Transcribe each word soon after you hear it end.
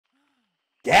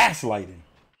Gaslighting.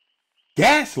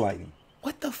 Gaslighting.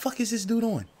 What the fuck is this dude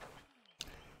on?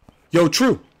 Yo,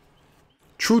 Tru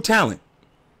Talent.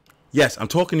 Yes, I'm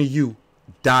talking to you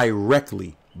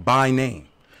directly by name.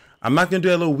 I'm not going to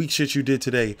do that little weak shit you did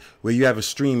today where you have a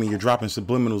stream and you're dropping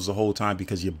subliminals the whole time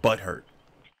because your butt hurt.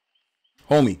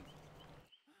 Homie,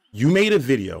 you made a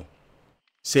video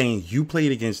saying you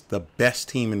played against the best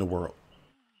team in the world.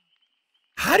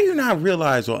 How do you not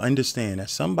realize or understand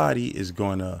that somebody is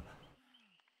going to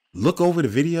look over the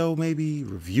video, maybe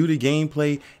review the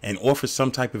gameplay and offer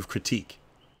some type of critique?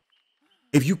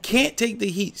 If you can't take the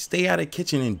heat, stay out of the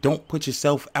kitchen and don't put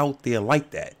yourself out there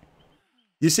like that.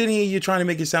 You're sitting here, you're trying to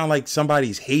make it sound like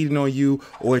somebody's hating on you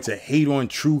or it's a hate on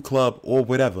True Club or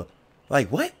whatever. Like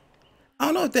what?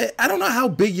 I don't know how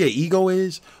big your ego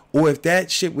is or if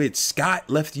that shit with Scott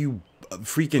left you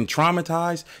freaking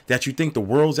traumatized that you think the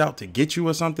world's out to get you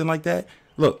or something like that.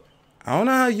 Look, I don't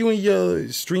know how you and your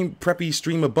preppy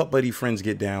streamer butt buddy friends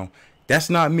get down. That's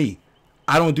not me.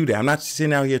 I don't do that. I'm not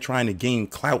sitting out here trying to gain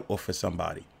clout off of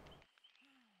somebody.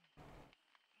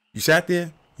 You sat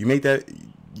there, you made that,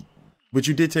 what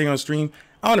you did today on stream,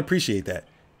 I don't appreciate that.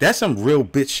 That's some real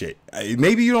bitch shit.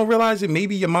 Maybe you don't realize it.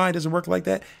 Maybe your mind doesn't work like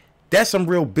that. That's some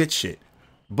real bitch shit.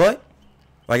 But,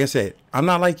 like I said, I'm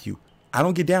not like you. I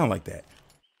don't get down like that.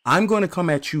 I'm going to come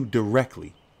at you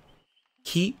directly.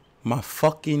 Keep my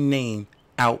fucking name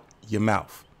out your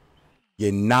mouth.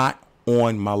 You're not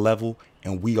on my level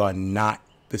and we are not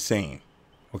the same.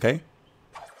 Okay?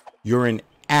 You're an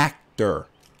actor.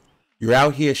 You're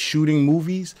out here shooting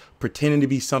movies, pretending to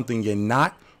be something you're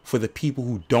not for the people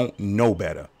who don't know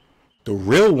better. The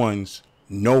real ones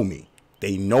know me.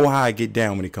 They know how I get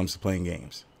down when it comes to playing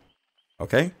games.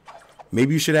 Okay?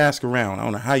 Maybe you should ask around. I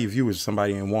don't know how your viewers,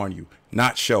 somebody ain't warn you.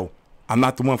 Not show. I'm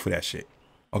not the one for that shit.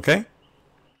 Okay?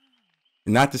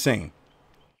 Not the same.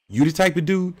 You the type of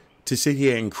dude to sit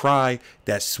here and cry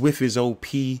that Swift is OP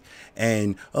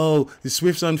and, oh, the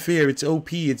Swift's unfair. It's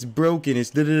OP. It's broken. It's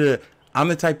da-da-da. I'm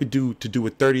the type of dude to do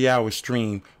a 30-hour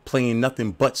stream playing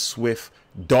nothing but Swift,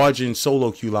 dodging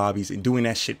solo queue lobbies and doing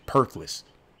that shit perkless.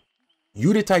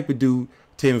 You the type of dude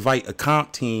to invite a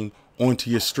comp team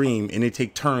onto your stream and they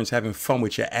take turns having fun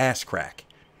with your ass crack.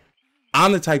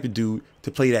 I'm the type of dude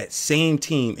to play that same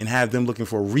team and have them looking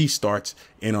for restarts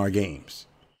in our games.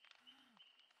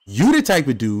 You the type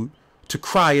of dude to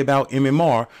cry about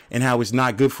MMR and how it's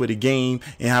not good for the game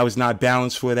and how it's not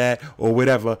balanced for that or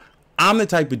whatever. I'm the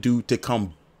type of dude to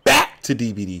come back to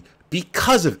DBD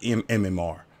because of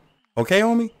MMR. Okay,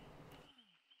 homie?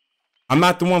 I'm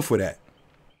not the one for that.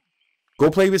 Go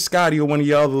play with Scotty or one of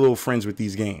your other little friends with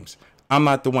these games. I'm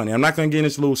not the one. And I'm not going to get in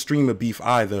this little streamer beef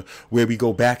either where we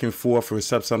go back and forth or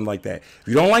something like that. If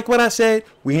you don't like what I said,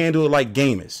 we handle it like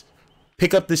gamers.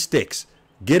 Pick up the sticks.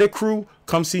 Get a crew.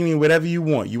 Come see me whatever you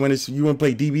want. You want to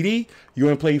play DBD? You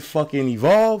want to play fucking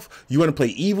Evolve? You want to play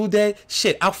Evil Dead?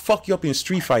 Shit, I'll fuck you up in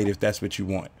Street Fight if that's what you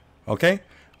want. Okay?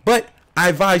 But I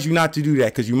advise you not to do that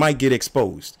because you might get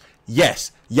exposed.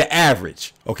 Yes, you're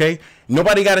average. Okay?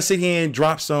 Nobody got to sit here and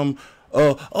drop some...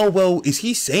 oh, well, is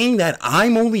he saying that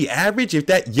I'm only average? If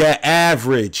that, you're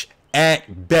average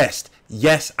at best.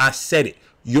 Yes, I said it.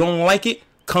 You don't like it?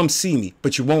 Come see me.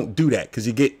 But you won't do that because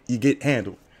you get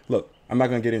handled. Look, I'm not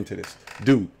going to get into this.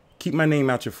 Dude, keep my name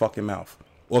out your fucking mouth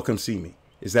or come see me.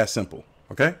 It's that simple.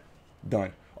 Okay?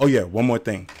 Done. Oh, yeah, one more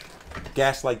thing.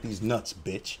 Gaslight these nuts,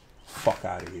 bitch. Fuck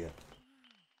out of here.